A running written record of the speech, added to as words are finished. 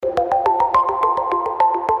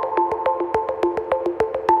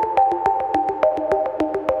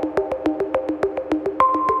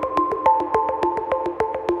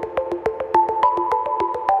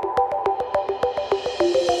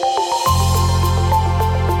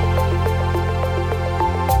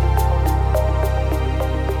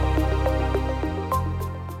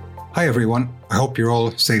Hi everyone, I hope you're all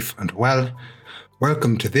safe and well.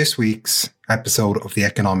 Welcome to this week's episode of the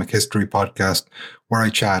Economic History Podcast, where I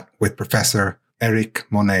chat with Professor Eric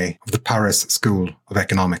Monnet of the Paris School of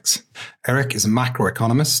Economics. Eric is a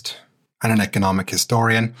macroeconomist and an economic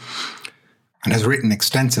historian and has written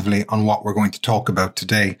extensively on what we're going to talk about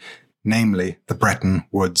today, namely the Bretton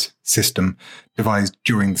Woods system devised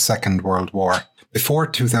during the Second World War. Before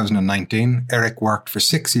 2019, Eric worked for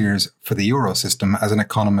 6 years for the Euro system as an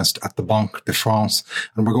economist at the Banque de France,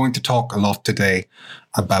 and we're going to talk a lot today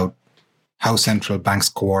about how central banks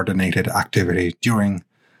coordinated activity during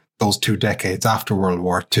those 2 decades after World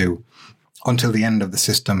War II until the end of the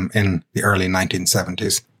system in the early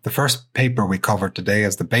 1970s. The first paper we cover today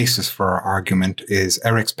as the basis for our argument is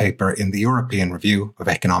Eric's paper in the European Review of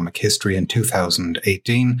Economic History in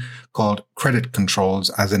 2018 called Credit Controls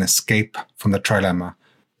as an Escape from the Trilemma,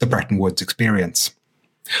 the Bretton Woods Experience.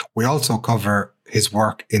 We also cover his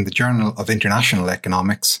work in the Journal of International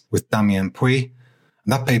Economics with Damien Puy,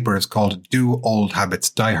 and that paper is called Do Old Habits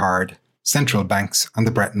Die Hard? Central Banks and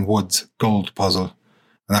the Bretton Woods Gold Puzzle,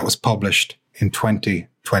 and that was published in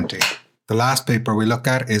 2020. The last paper we look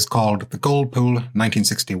at is called The Gold Pool,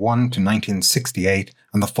 1961 to 1968,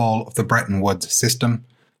 and the Fall of the Bretton Woods System,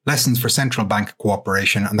 Lessons for Central Bank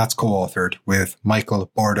Cooperation, and that's co-authored with Michael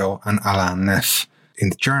Bordeaux and Alain Neff in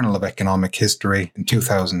the Journal of Economic History in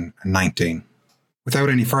 2019. Without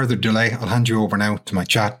any further delay, I'll hand you over now to my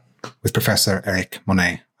chat with Professor Eric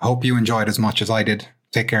Monnet. I hope you enjoyed as much as I did.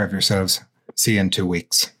 Take care of yourselves. See you in 2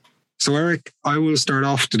 weeks. So Eric, I will start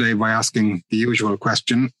off today by asking the usual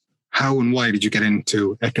question. How and why did you get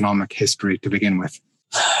into economic history to begin with?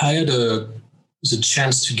 I had the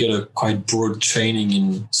chance to get a quite broad training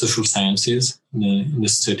in social sciences in the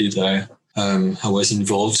study that I was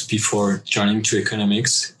involved before joining to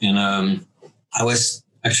economics. And I was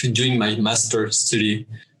actually doing my master's study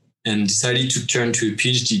and decided to turn to a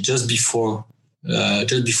PhD just before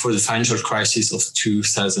the financial crisis of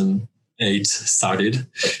 2008 started.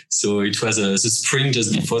 So it was the spring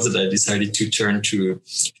just before that I decided to turn to a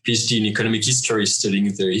PhD in economic history,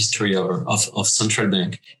 studying the history of central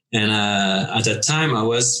bank. And at that time, I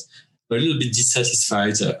was a little bit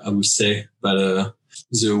dissatisfied, I would say, but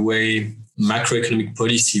the way macroeconomic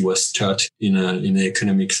policy was taught in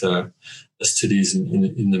economics studies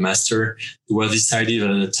in the master. It was decided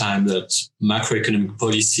at the time that macroeconomic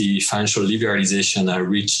policy, financial liberalization had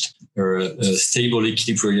reached a stable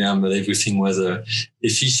equilibrium, but everything was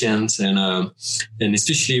efficient. And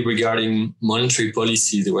especially regarding monetary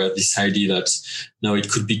policy, they were decided that now it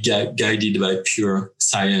could be guided by pure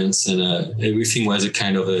science, and everything was a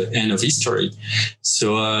kind of an end of history.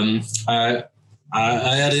 So I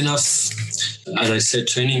had enough, as I said,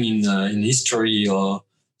 training in history or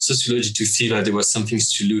sociology to see that there was something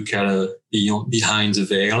to look at behind the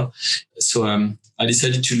veil. So I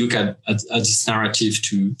decided to look at this narrative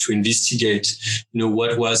to investigate,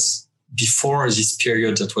 what was before this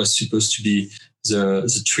period that was supposed to be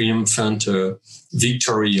the triumphant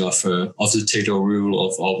victory of the Taylor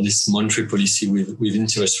rule of this monetary policy with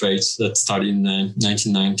interest rates that started in the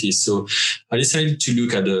 1990s. So I decided to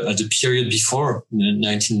look at the period before the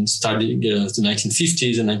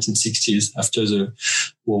 1950s and 1960s after the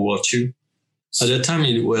World War II. At that time,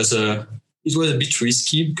 it was a bit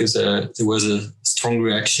risky because there was a strong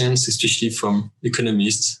reactions, especially from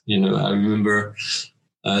economists. I remember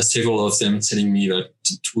several of them telling me that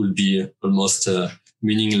it would be almost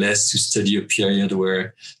meaningless to study a period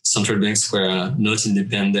where central banks were not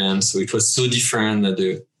independent. So it was so different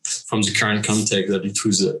from the current context that it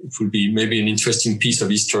would be maybe an interesting piece of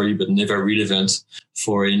history, but never relevant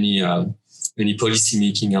for any policy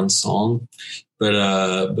making and so on. But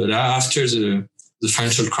after the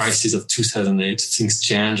financial crisis of 2008, things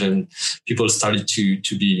changed and people started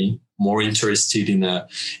to be more interested in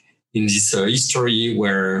this history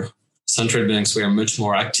where central banks were much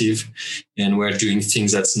more active and were doing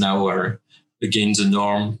things that now are against the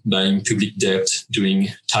norm, buying public debt, doing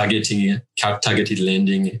targeted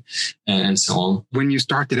lending, and so on. When you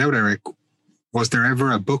started out, Eric, was there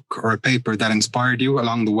ever a book or a paper that inspired you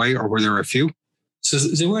along the way, or were there a few? So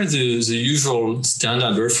there were the usual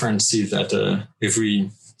standard references that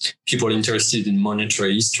every people interested in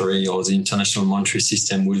monetary history or the international monetary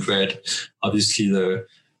system will read. Obviously, the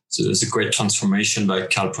Great Transformation by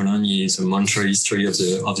Karl Polanyi, the monetary history of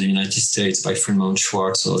the United States by Friedman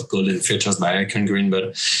Schwartz, or Golden Features by Eichengreen.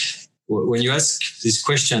 But when you ask these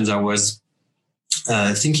questions, I was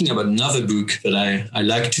thinking about another book that I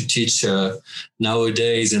like to teach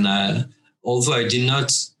nowadays. And although I did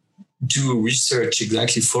not do research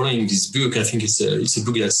exactly following this book. I think it's a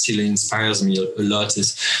book that still inspires me a lot.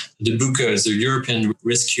 Is the book The European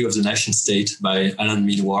Rescue of the Nation State by Alan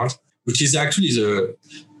Millward, which is actually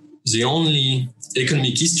the only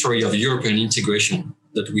economic history of European integration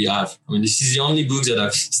that we have. I mean, this is the only book that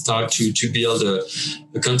I've started to build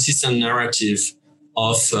a consistent narrative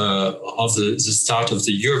of the start of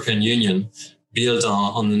the European Union, built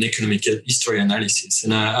on an economic history analysis.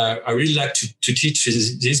 And I really like to teach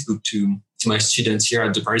this book to my students here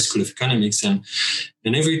at the Paris School of Economics. And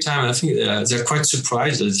every time I think they're quite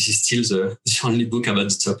surprised that this is still the only book about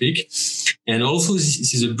the topic. And also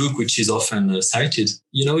this is a book which is often cited.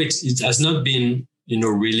 It has not been,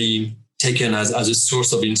 really taken as a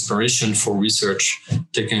source of inspiration for research,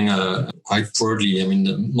 taken quite broadly. I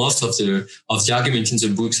mean, most of the arguments in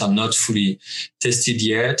the books are not fully tested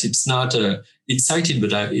yet. It's not, it's cited,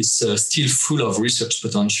 but it's still full of research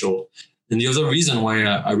potential. And the other reason why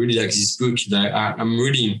I really like this book is that I'm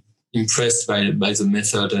really impressed by the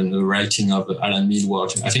method and the writing of Alan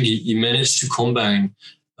Millward. I think he managed to combine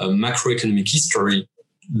macroeconomic history,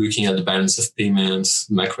 looking at the balance of payments,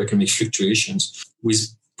 macroeconomic fluctuations,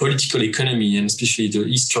 with political economy, and especially the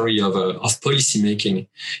history of policy making,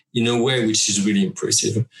 in a way which is really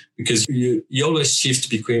impressive, because you always shift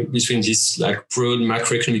between this like broad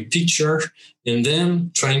macroeconomic picture and then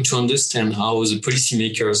trying to understand how the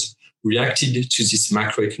policymakers reacted to these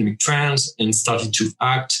macroeconomic trends and started to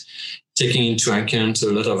act, taking into account a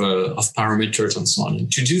lot of parameters and so on.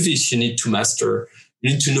 And to do this, you need to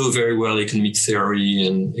know very well economic theory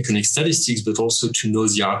and economic statistics, but also to know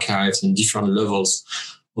the archives and different levels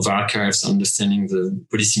of archives, understanding the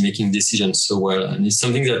policy-making decisions so well. And it's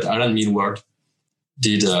something that Alan Millward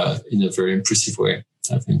did in a very impressive way,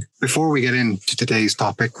 I think. Before we get into today's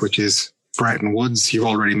topic, which is Bretton Woods, you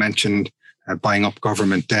already mentioned buying up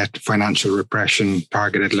government debt, financial repression,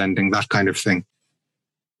 targeted lending, that kind of thing.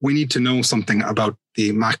 We need to know something about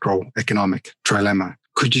the macroeconomic trilemma.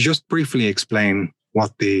 Could you just briefly explain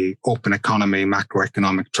what the open economy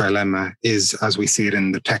macroeconomic trilemma is as we see it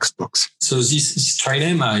in the textbooks? So this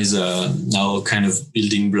trilemma is now kind of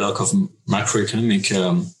building block of macroeconomic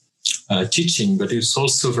teaching, but it's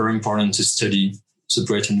also very important to study the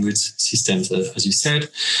Bretton Woods systems, as you said,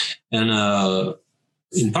 and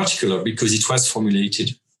in particular because it was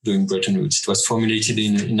formulated during Bretton Woods. It was formulated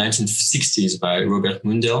in 1960s by Robert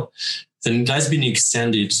Mundell, then it has been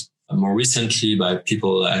extended more recently by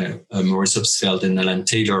people like Maurice Upsfeld and Alan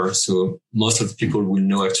Taylor. So most of the people will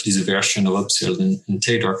know actually the version of Upsfeld and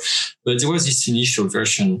Taylor. But there was this initial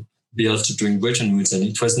version built during Bretton Woods, and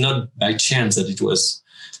it was not by chance that it was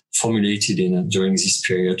formulated during this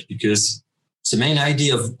period, because the main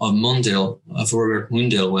idea of Robert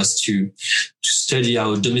Mundell, was to study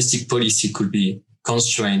how domestic policy could be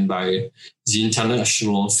constrained by the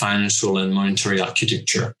international financial and monetary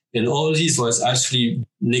architecture. And all this was actually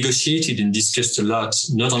negotiated and discussed a lot,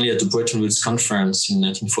 not only at the Bretton Woods Conference in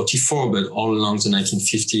 1944, but all along the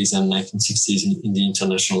 1950s and 1960s in the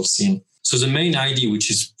international scene. So the main idea,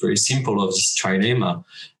 which is very simple, of this trilemma,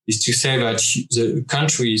 is to say that the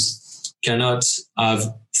countries cannot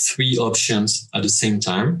have three options at the same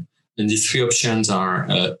time. And the three options are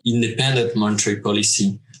independent monetary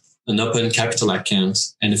policy, an open capital account,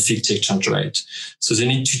 and a fixed exchange rate. So they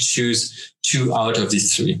need to choose two out of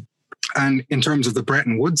these three. And in terms of the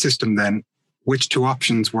Bretton Woods system then, which two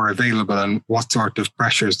options were available and what sort of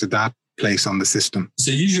pressures did that place on the system?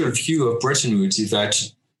 The usual view of Bretton Woods is that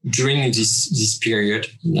during this period,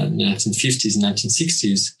 1950s,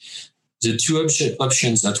 1960s, the two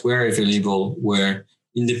options that were available were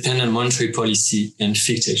independent monetary policy and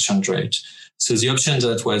fixed exchange rate. So the option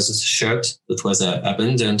that was shut, that was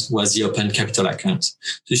abandoned, was the open capital account.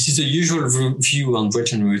 This is the usual view on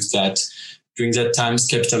Bretton Woods, that during that time,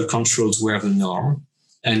 capital controls were the norm.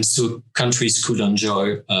 And so countries could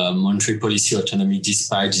enjoy monetary policy autonomy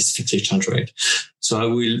despite this fixed exchange rate.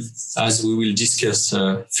 So as we will discuss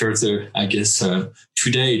further, I guess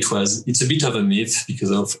today it's a bit of a myth,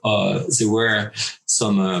 because of there were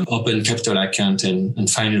some open capital account and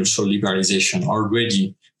financial liberalization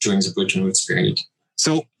already during the Bretton Woods period.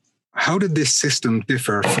 So how did this system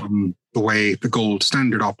differ from the way the gold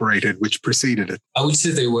standard operated, which preceded it? I would say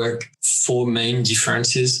there were four main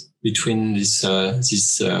differences between this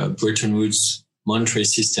Bretton Woods monetary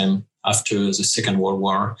system after the Second World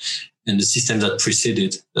War and the system that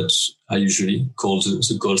preceded, that I usually call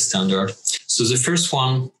the gold standard. So the first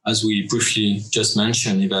one, as we briefly just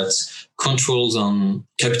mentioned, is that controls on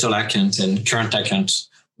capital account and current account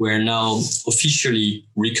were now officially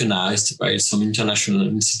recognized by some international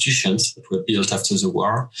institutions that were built after the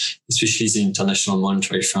war, especially the International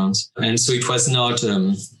Monetary Fund. And so it was not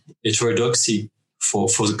heterodoxy for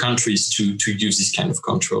the countries to use this kind of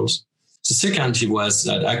controls. The second was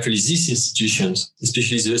that actually these institutions,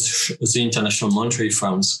 especially the International Monetary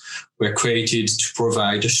Funds, were created to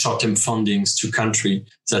provide short-term fundings to countries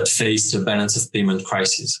that faced a balance of payment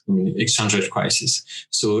crisis, exchange rate crisis.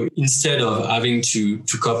 So instead of having to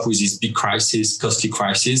cope with this big crisis, costly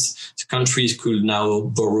crisis, the countries could now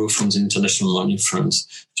borrow from the International Monetary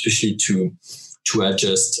Funds, especially to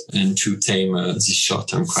adjust and to tame this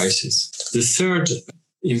short-term crisis. The third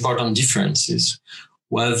important difference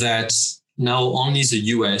was that now only the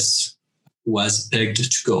US was pegged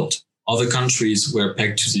to gold. Other countries were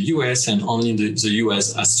pegged to the US, and only the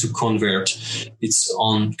US has to convert its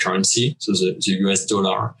own currency, so the US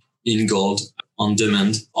dollar, in gold on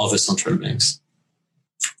demand of the central banks.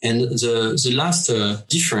 And the last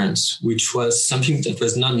difference, which was something that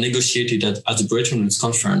was not negotiated at the Bretton Woods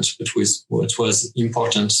conference, but what was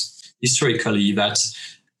important historically, that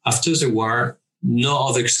after the war, no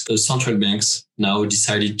other central banks now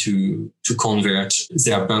decided to convert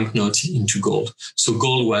their banknote into gold. So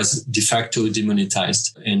gold was de facto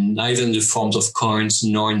demonetized, and neither in the forms of coins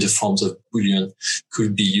nor in the forms of bullion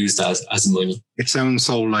could be used as money. It sounds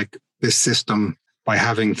so like this system, by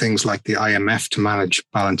having things like the IMF to manage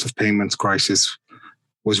balance of payments crisis,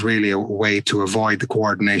 was really a way to avoid the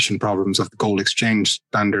coordination problems of the gold exchange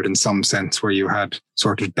standard in some sense, where you had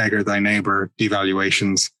sort of beggar thy neighbor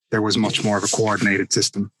devaluations. There was much more of a coordinated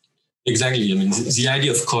system. Exactly. I mean, the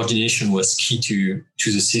idea of coordination was key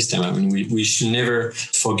to the system. I mean, we should never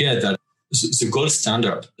forget that the gold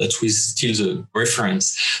standard, that was still the reference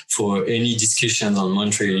for any discussions on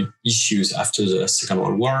monetary issues after the Second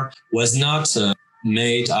World War, was not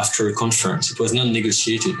made after a conference. It was not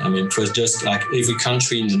negotiated. I mean, it was just like every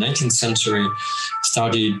country in the 19th century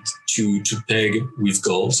started to peg with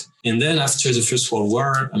gold. And then after the First World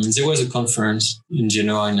War, I mean, there was a conference in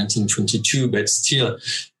January 1922, but still,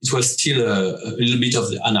 it was still a little bit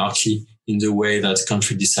of the anarchy in the way that the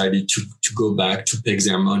country decided to go back to peg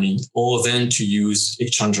their money, or then to use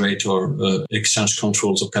exchange rate or exchange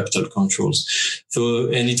controls or capital controls. So,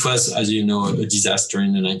 and it was, as you know, a disaster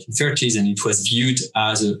in the 1930s, and it was viewed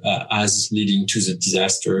as leading to the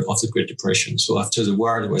disaster of the Great Depression. So after the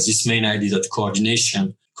war, there was this main idea that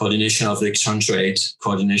coordination of the exchange rate,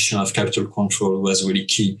 coordination of capital control was really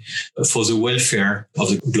key for the welfare of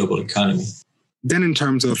the global economy. Then in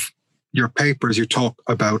terms of your papers, you talk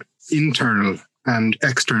about internal and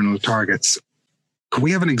external targets. Could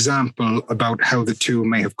we have an example about how the two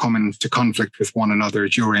may have come into conflict with one another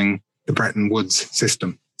during the Bretton Woods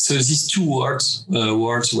system? So these two words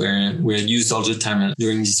were used all the time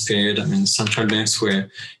during this period. I mean, central banks were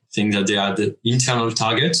saying that they had the internal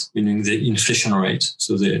target, meaning the inflation rate.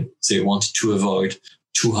 So they wanted to avoid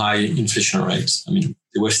too high inflation rates. I mean,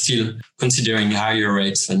 they were still considering higher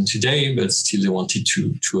rates than today, but still they wanted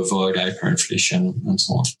to avoid hyperinflation and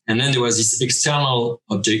so on. And then there was this external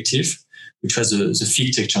objective, which was the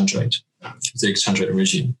fixed exchange rate, the exchange rate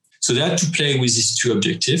regime. So they had to play with these two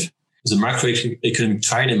objectives. The macroeconomic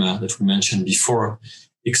trilemma that we mentioned before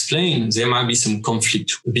explain there might be some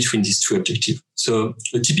conflict between these two objectives. So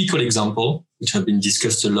a typical example, which has been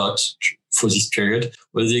discussed a lot for this period,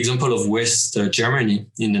 was the example of West Germany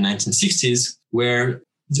in the 1960s, where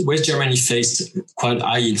West Germany faced quite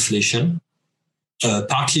high inflation,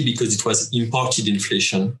 partly because it was imported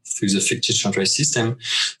inflation through the fixed exchange rate system.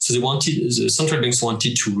 So the central banks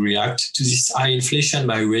wanted to react to this high inflation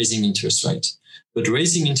by raising interest rates. But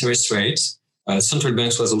raising interest rates, central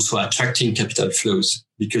banks was also attracting capital flows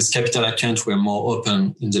because capital accounts were more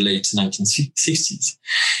open in the late 1960s.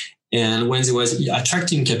 And when there was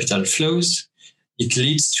attracting capital flows, it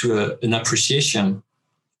leads to an appreciation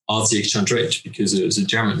of the exchange rate because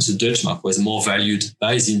the Dutch mark was more valued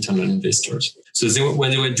by the internal investors. So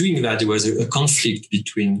when they were doing that, there was a conflict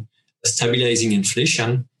between stabilizing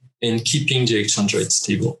inflation and keeping the exchange rate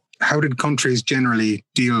stable. How did countries generally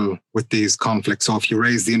deal with these conflicts? So if you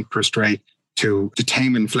raise the interest rate to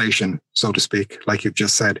tame inflation, so to speak, like you've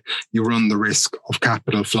just said, you run the risk of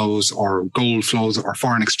capital flows or gold flows or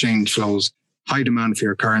foreign exchange flows. High demand for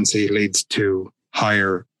your currency leads to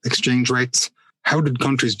higher exchange rates. How did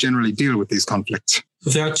countries generally deal with these conflicts?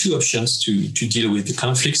 There are two options to deal with the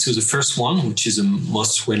conflicts. So the first one, which is the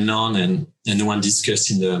most well-known and the one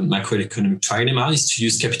discussed in the macroeconomic trilemma, is to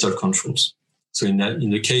use capital controls. So in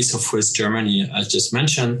the case of West Germany, as just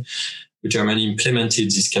mentioned, Germany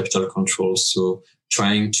implemented these capital controls, so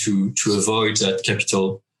trying to avoid that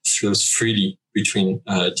capital flows freely between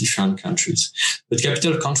different countries. But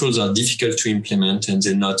capital controls are difficult to implement and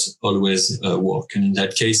they not always work. And in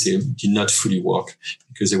that case, they did not fully work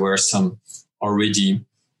because there were some already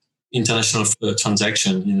international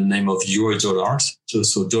transaction in the name of euro dollars.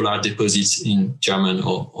 So dollar deposits in German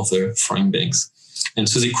or other foreign banks. And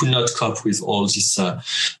so they could not cope with all these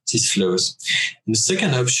flows. And the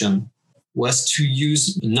second option was to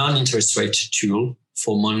use a non-interest rate tool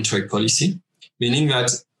for monetary policy, meaning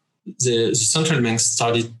that the central bank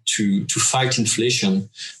started to fight inflation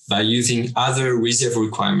by using other reserve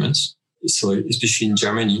requirements, so especially in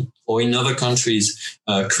Germany or in other countries,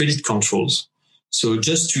 credit controls. So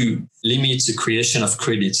just to limit the creation of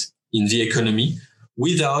credit in the economy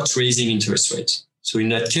without raising interest rates. So in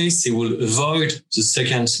that case, they will avoid the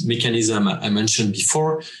second mechanism I mentioned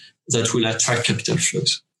before that will attract capital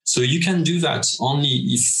flows. So you can do that only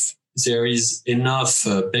if there is enough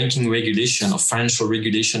banking regulation or financial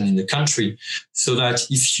regulation in the country so that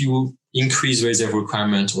if you increase reserve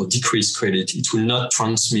requirement or decrease credit, it will not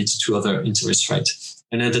transmit to other interest rates.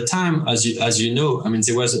 And at the time, as you know, I mean,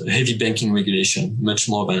 there was a heavy banking regulation, much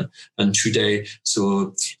more than today.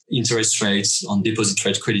 So interest rates on deposit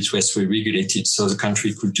rate, credit rates were regulated, so the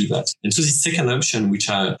country could do that. And so the second option, which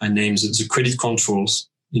I named the credit controls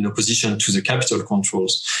in opposition to the capital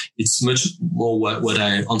controls, it's much more what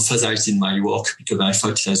I emphasized in my work because I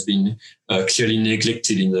thought it has been clearly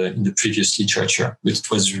neglected in the previous literature, but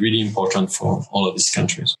it was really important for all of these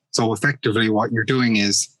countries. So effectively what you're doing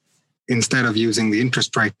is, instead of using the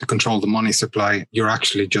interest rate to control the money supply, you're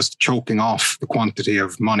actually just choking off the quantity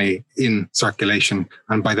of money in circulation.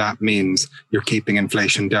 And by that means, you're keeping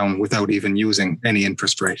inflation down without even using any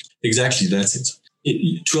interest rate. Exactly, that's it.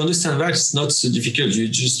 To understand that, it's not so difficult. You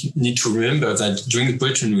just need to remember that during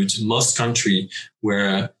Bretton Woods, most countries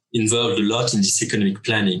were involved a lot in this economic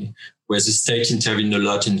planning, where the state intervened a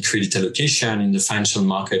lot in credit allocation, in the financial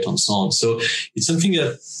market, and so on. So it's something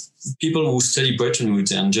that people who study Bretton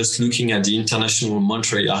Woods and just looking at the international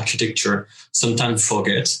monetary architecture sometimes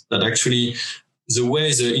forget that actually the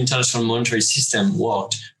way the international monetary system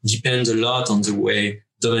worked depends a lot on the way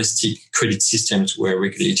domestic credit systems were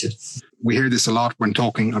regulated. We hear this a lot when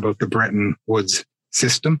talking about the Bretton Woods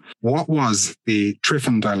system. What was the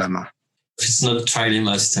Triffin dilemma? It's not a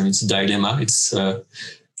trilemma system, it's a dilemma. It's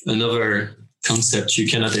another concept you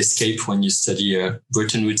cannot escape when you study a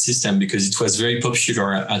Bretton Woods system because it was very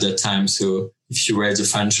popular at that time. So if you read the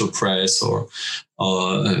financial press or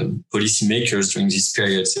policymakers during this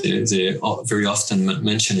period, they very often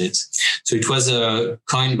mention it. So it was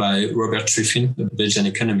coined by Robert Triffin, a Belgian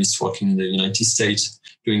economist working in the United States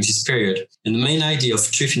during this period. And the main idea of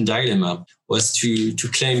Triffin dilemma was to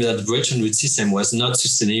claim that the Bretton Woods system was not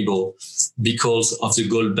sustainable because of the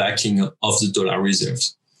gold backing of the dollar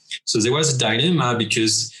reserves. So there was a dilemma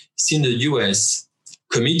because since the US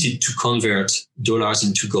committed to convert dollars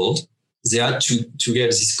into gold, they had to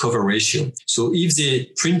get this cover ratio. So if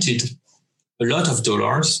they printed a lot of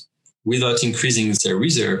dollars without increasing their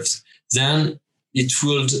reserves, then it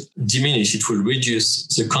will diminish, it will reduce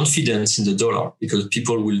the confidence in the dollar because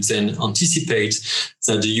people will then anticipate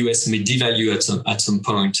that the US may devalue at some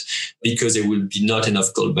point because there will be not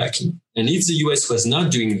enough gold backing. And if the US was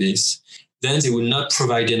not doing this, then they will not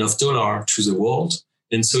provide enough dollar to the world.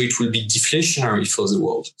 And so it will be deflationary for the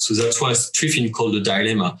world. So that's what Triffin called the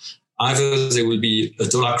dilemma. Either there will be a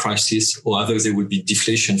dollar crisis or either there will be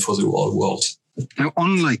deflation for the whole world. Now,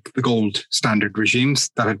 unlike the gold standard regimes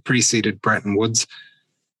that had preceded Bretton Woods,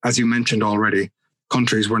 as you mentioned already,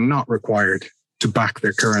 countries were not required to back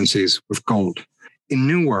their currencies with gold. In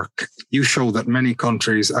new work, you show that many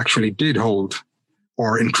countries actually did hold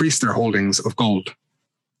or increase their holdings of gold.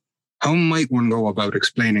 How might one go about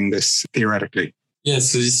explaining this theoretically? Yeah,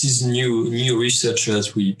 so this is new research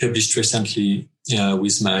that we published recently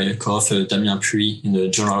with my co-author Damien Puy in the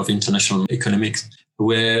Journal of International Economics,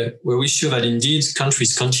 where we show that indeed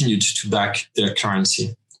countries continued to back their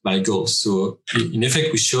currency by gold. So in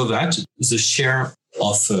effect, we show that the share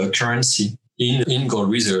of currency in gold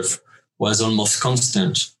reserve was almost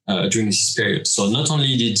constant during this period. So not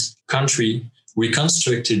only did country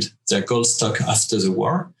reconstructed their gold stock after the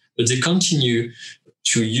war, but they continue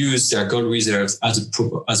to use their gold reserves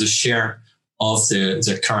as a share of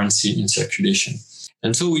their currency in circulation.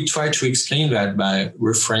 And so we try to explain that by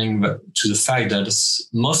referring to the fact that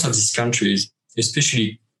most of these countries,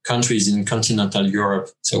 especially countries in continental Europe,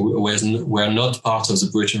 so were not part of the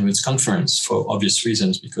Bretton Woods Conference for obvious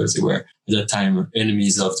reasons, because they were at that time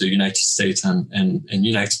enemies of the United States and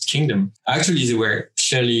United Kingdom. Actually,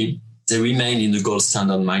 they remain in the gold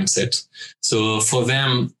standard mindset. So for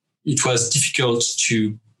them, it was difficult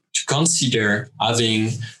to consider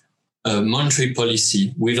having monetary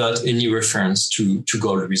policy without any reference to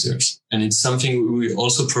gold reserves. And it's something we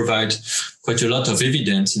also provide quite a lot of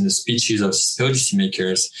evidence in the speeches of these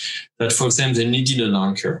policymakers that, for example, they needed an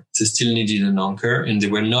anchor. They still needed an anchor, and they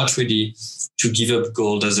were not ready to give up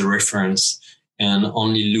gold as a reference and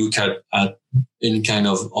only look at any kind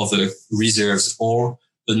of other reserves or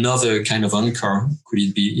another kind of anchor. Could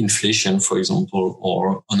it be inflation, for example,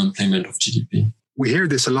 or unemployment of GDP? We hear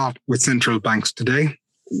this a lot with central banks today.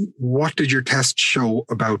 What did your test show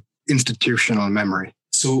about institutional memory?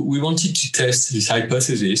 So we wanted to test this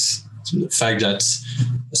hypothesis, the fact that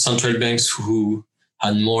central banks who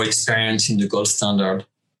had more experience in the gold standard,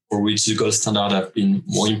 for which the gold standard have been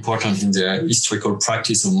more important in their historical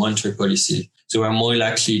practice of monetary policy, they were more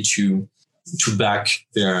likely to back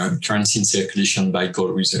their currency in circulation by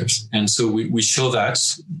gold reserves. And so we show that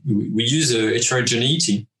we use a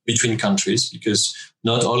heterogeneity between countries because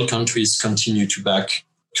not all countries continue to back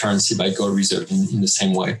currency by gold reserve in the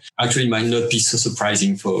same way. Actually, it might not be so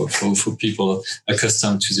surprising for people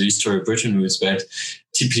accustomed to the history of Bretton Woods, but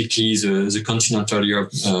typically the continental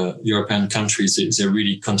European countries, they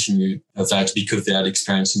really continue that because they had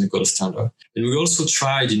experience in the gold standard. And we also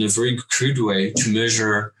tried in a very crude way to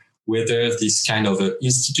measure whether this kind of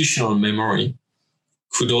institutional memory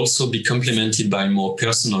could also be complemented by more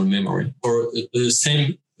personal memory. For the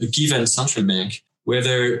same given central bank,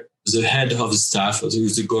 whether the head of the staff or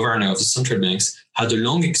the governor of the central banks had a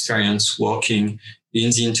long experience working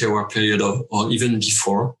in the interwar period or even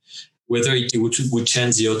before, whether it would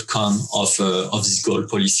change the outcome of this gold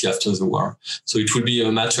policy after the war. So it would be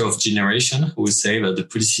a matter of generation. I would say that the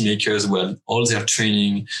policymakers were all their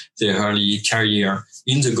training, their early career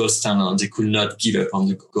in the gold standard. They could not give up on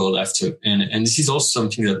the gold after. And this is also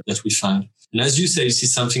something that we find. And as you say, this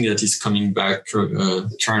is something that is coming back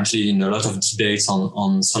currently in a lot of debates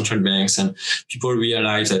on central banks, and people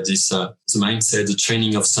realize that this the mindset, the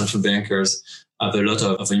training of central bankers have a lot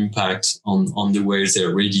of impact on the way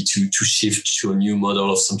they're ready to shift to a new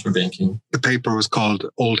model of central banking. The paper was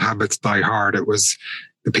called Old Habits Die Hard. It was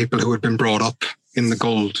the people who had been brought up in the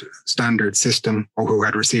gold standard system or who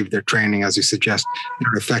had received their training, as you suggest,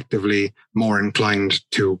 they're effectively more inclined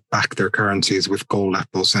to back their currencies with gold at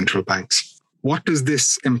those central banks. What does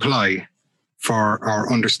this imply for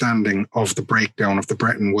our understanding of the breakdown of the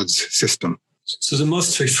Bretton Woods system? So the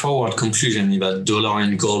most straightforward conclusion is that dollar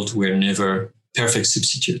and gold were never perfect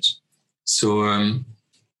substitutes. So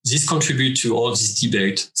this contributes to all this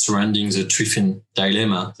debate surrounding the Triffin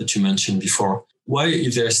dilemma that you mentioned before. Why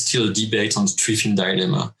is there still a debate on the Triffin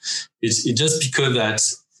dilemma? It's just because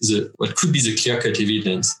that what could be the clear-cut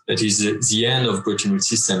evidence that is the end of Bretton Woods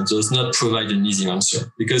system does not provide an easy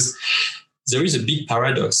answer, because there is a big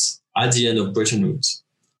paradox at the end of Bretton Woods.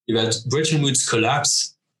 That Bretton Woods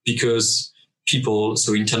collapsed because people,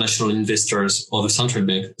 so international investors or the central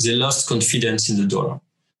bank, they lost confidence in the dollar.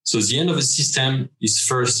 So the end of the system is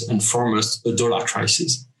first and foremost a dollar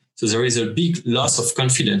crisis. So there is a big loss of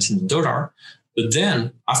confidence in the dollar. But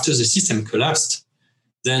then after the system collapsed,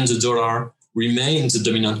 then the dollar remains the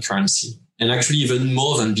dominant currency, and actually even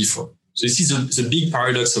more than before. So this is the big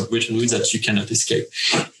paradox of Bretton Woods that you cannot escape.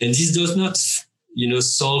 And this does not,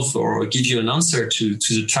 solve or give you an answer to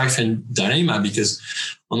the Triffin dilemma, because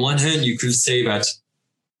on one hand, you could say that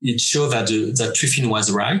it showed that Triffin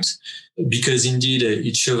was right, because indeed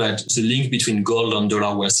it showed that the link between gold and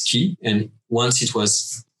dollar was key. And once it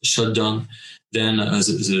was shut down, then the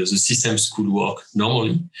systems could work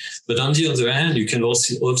normally. But on the other hand, you can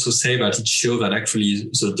also say that it showed that actually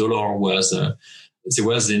the dollar was there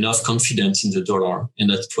was enough confidence in the dollar,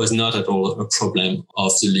 and that it was not at all a problem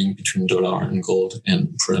of the link between dollar and gold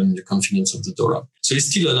and problem in the confidence of the dollar. So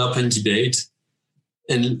it's still an open debate,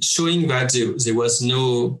 and showing that there was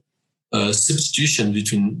no substitution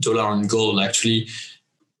between dollar and gold actually,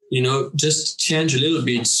 just change a little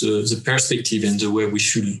bit the perspective and the way we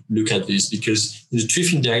should look at this, because in the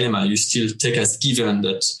Triffin dilemma, you still take as given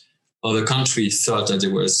that other countries thought that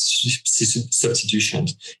there was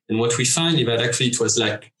substitutions. And what we find is that actually it was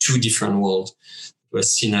like two different worlds. It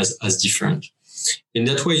was seen as different. In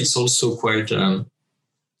that way, it's also quite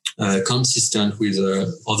consistent with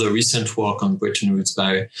other recent work on Bretton Woods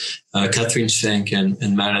by Catherine Schenk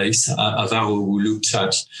and Marais Avaro, who looked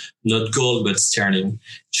at not gold but sterling,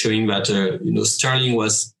 showing that sterling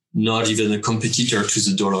was not even a competitor to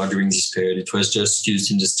the dollar during this period. It was just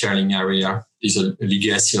used in the sterling area. It's a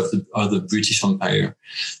legacy of the British Empire.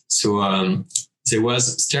 So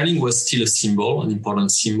sterling was still a symbol, an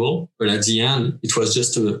important symbol, but at the end, it was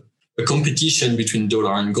just a competition between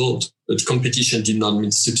dollar and gold. But competition did not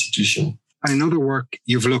mean substitution. And in other work,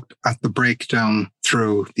 you've looked at the breakdown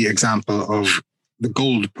through the example of the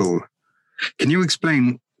gold pool. Can you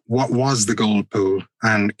explain what was the gold pool,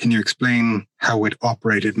 and can you explain how it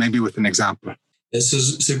operated, maybe with an example? So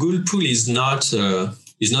the gold pool is not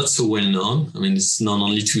so well known. I mean, it's known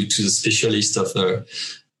only to the specialists of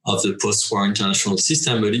the post-war international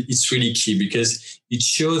system, but it's really key because it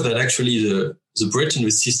shows that actually the Bretton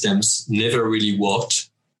Woods systems never really worked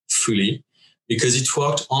fully, because it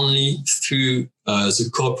worked only through the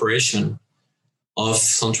cooperation of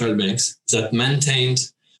central banks that maintained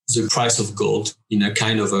the price of gold in a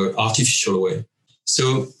kind of a artificial way.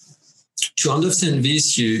 So to understand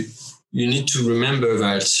this, you need to remember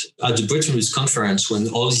that at the Bretton Woods conference, when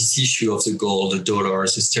all this issue of the gold, the dollar, the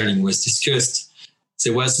sterling was discussed,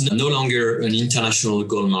 there was no longer an international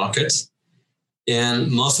gold market,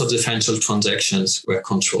 and most of the financial transactions were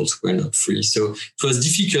controlled, were not free. So it was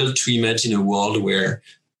difficult to imagine a world where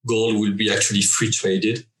gold will be actually free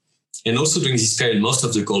traded. And also during this period, most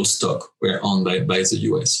of the gold stock were owned by the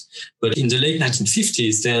US. But in the late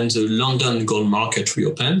 1950s, then the London gold market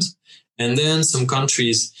reopened. And then some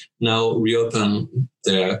countries now reopen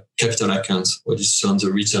their capital accounts, what is on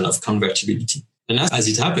the return of convertibility. And as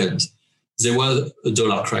it happened, there was a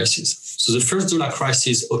dollar crisis. So the first dollar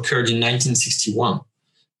crisis occurred in 1961.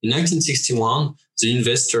 In 1961, the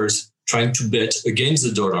investors trying to bet against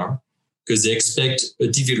the dollar because they expect a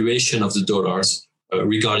devaluation of the dollars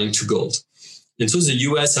regarding to gold. And so the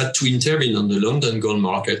US had to intervene on the London gold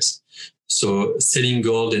market, so selling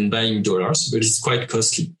gold and buying dollars, but it's quite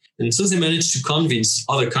costly. And so they managed to convince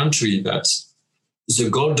other countries that the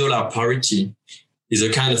gold-dollar parity is a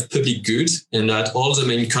kind of public good and that all the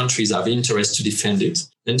main countries have interest to defend it.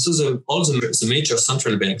 And so all the major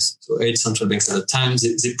central banks, so 8 central banks at the time,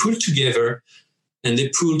 they pulled together and they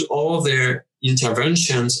pulled all their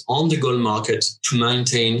interventions on the gold market to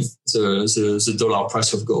maintain the dollar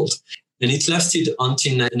price of gold. And it lasted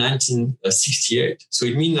until 1968. So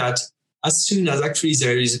it means that as soon as actually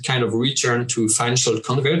there is a kind of return to financial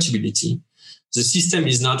convertibility, the system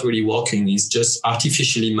is not really working. It's just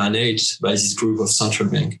artificially managed by this group of central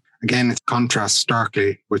banks. Again, it contrasts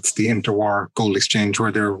starkly with the interwar gold exchange,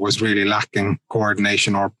 where there was really lacking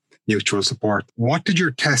coordination or mutual support. What did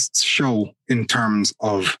your tests show in terms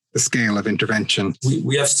of the scale of intervention?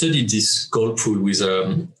 We have studied this gold pool with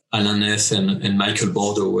Alan Neff and Michael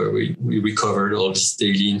Bordeaux, where we recovered all these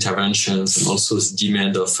daily interventions and also the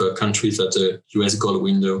demand of countries at the US gold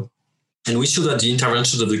window. And we showed that the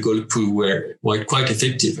interventions of the gold pool were quite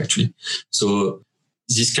effective, actually. So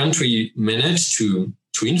this country managed to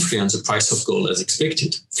influence the price of gold as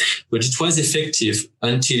expected. But it was effective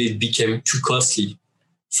until it became too costly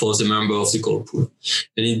for the member of the gold pool.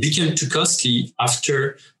 And it became too costly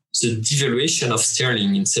after the devaluation of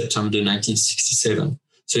sterling in September 1967.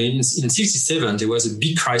 So in 67, there was a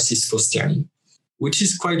big crisis for sterling, which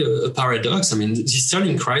is quite a paradox. I mean, the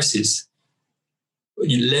sterling crisis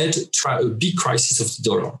led to a big crisis of the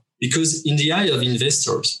dollar, because in the eye of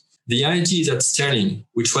investors, the idea that sterling,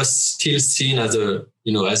 which was still seen as a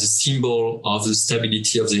symbol of the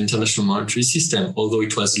stability of the international monetary system, although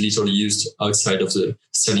it was little used outside of the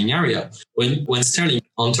sterling area, when sterling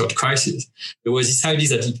entered crisis, there was this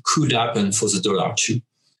idea that it could happen for the dollar too.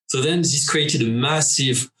 So then this created a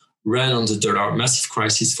massive run on the dollar, massive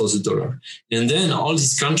crisis for the dollar. And then all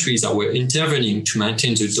these countries that were intervening to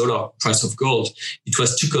maintain the dollar price of gold, it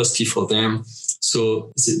was too costly for them,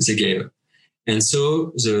 so they gave up. And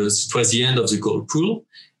so it was the end of the gold pool.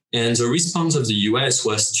 And the response of the US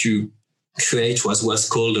was to create what was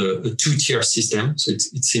called a two-tier system. So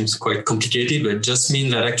it seems quite complicated, but it just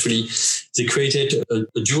means that actually they created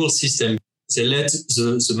a dual system. They let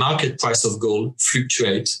the market price of gold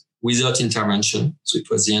fluctuate without intervention. So it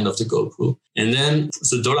was the end of the gold pool. And then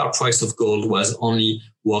the dollar price of gold was only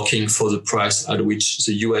working for the price at which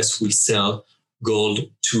the US will sell gold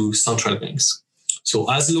to central banks.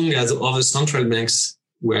 So as long as other central banks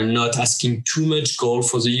were not asking too much gold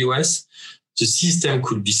for the US, the system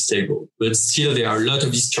could be stable. But still, there are a lot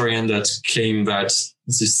of historians that claim that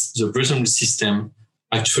the Bretton Woods system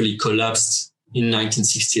actually collapsed in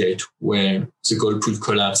 1968, where the gold pool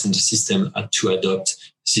collapsed and the system had to adopt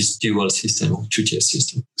this dual system or two-tier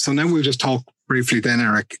system. So now we'll just talk briefly then,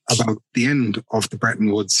 Eric, about the end of the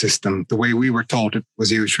Bretton Woods system. The way we were taught it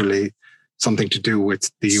was usually something to do with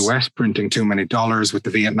the US printing too many dollars with the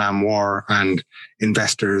Vietnam War and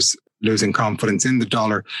investors losing confidence in the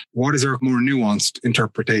dollar. What is our more nuanced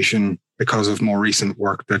interpretation because of more recent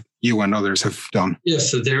work that you and others have done? Yeah,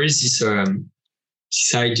 so there is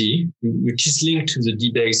this idea, which is linked to the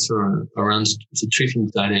debates around the three-fin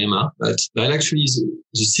dilemma, but actually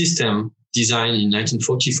the system designed in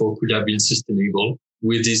 1944 could have been sustainable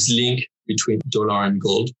with this link between dollar and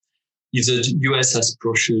gold. If the US has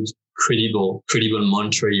pursued credible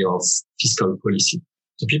monetary of fiscal policy.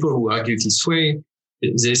 The people who argue this way,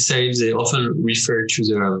 they often refer to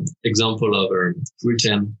the example of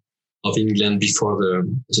Britain, of England before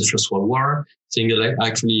the First World War, saying that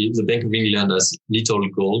actually the Bank of England has little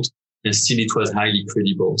gold and still it was highly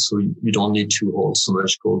credible. So you don't need to hold so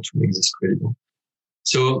much gold to make this credible.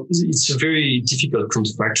 So it's a very difficult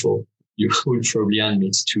counterfactual, you would probably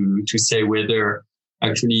admit, to say whether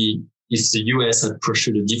actually if the US had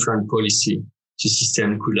pursued a different policy, the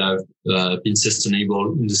system could have been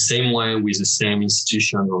sustainable in the same way with the same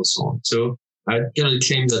institutions and so on. So I cannot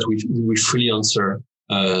claim that we fully answer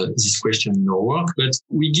this question in our work, but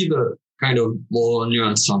we give a kind of more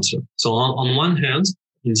nuanced answer. So on one hand,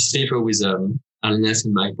 in this paper with Alan F.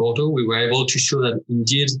 and Mike Bordeaux, we were able to show that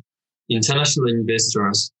indeed international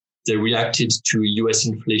investors, they reacted to US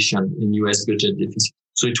inflation and US budget deficit.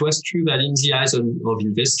 So it was true that in the eyes of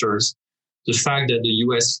investors, the fact that the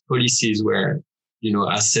US policies were,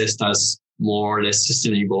 assessed as more or less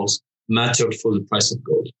sustainable mattered for the price of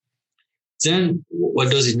gold. Then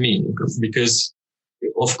what does it mean? Because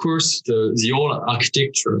of course, the whole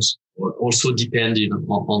architectures also depended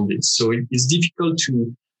on this. So it's difficult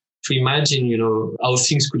to imagine, how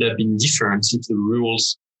things could have been different if the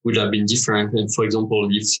rules would have been different. And for example,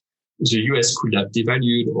 if the US could have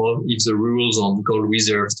devalued or if the rules on gold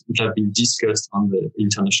reserves would have been discussed on the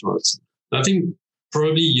international scene. I think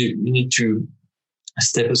probably you need to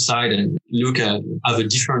step aside and have a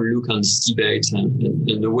different look on this debate.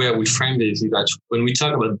 And the way we frame this is that when we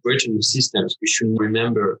talk about Bretton systems, we should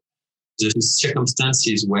remember the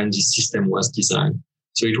circumstances when this system was designed.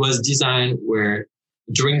 So it was designed where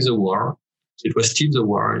during the war, so it was still the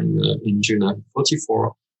war in June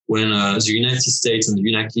 1944, when the United States and the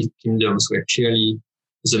United Kingdoms were clearly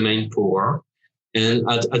the main power. And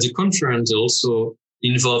at the conference, they also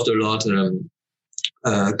involved a lot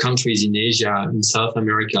countries in Asia, in South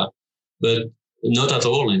America, but not at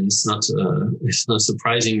all, and it's not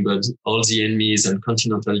surprising, but all the enemies and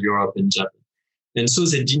continental Europe and Japan. And so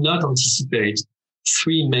they did not anticipate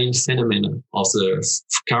three main phenomena of the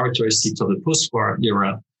characteristics of the post-war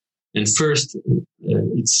era. And first,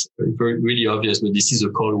 it's really obvious, but this is a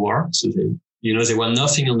Cold War. So they were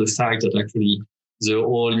nothing on the fact that actually the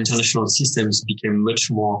whole international systems became much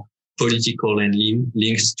more political and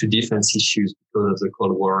linked to defense issues because of the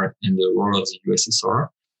Cold War and the role of the USSR.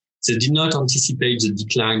 They did not anticipate the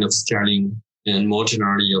decline of sterling and more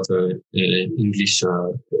generally of English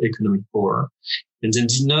economic power. And they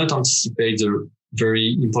did not anticipate the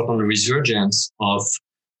very important resurgence of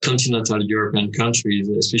continental European countries,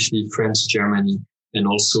 especially France, Germany, and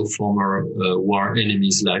also former war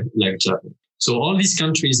enemies like Japan. So all these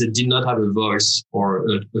countries that did not have a voice or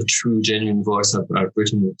a true, genuine voice at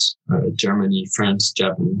Bretton Woods, Germany, France,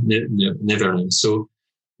 Japan, Netherlands. So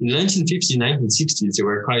in the 1950s, 1960s, they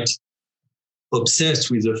were quite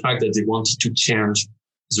obsessed with the fact that they wanted to change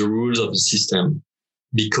the rules of the system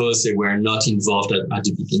because they were not involved at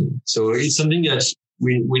the beginning. So it's something that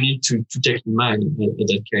we need to take in mind in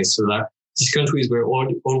that case. So that these countries were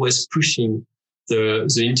always pushing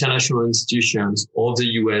the international institutions or the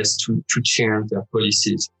US to change their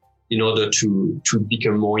policies in order to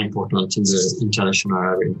become more important in the international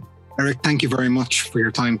arena. Eric, thank you very much for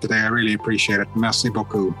your time today. I really appreciate it. Merci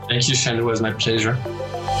beaucoup. Thank you, Shane. It was my pleasure.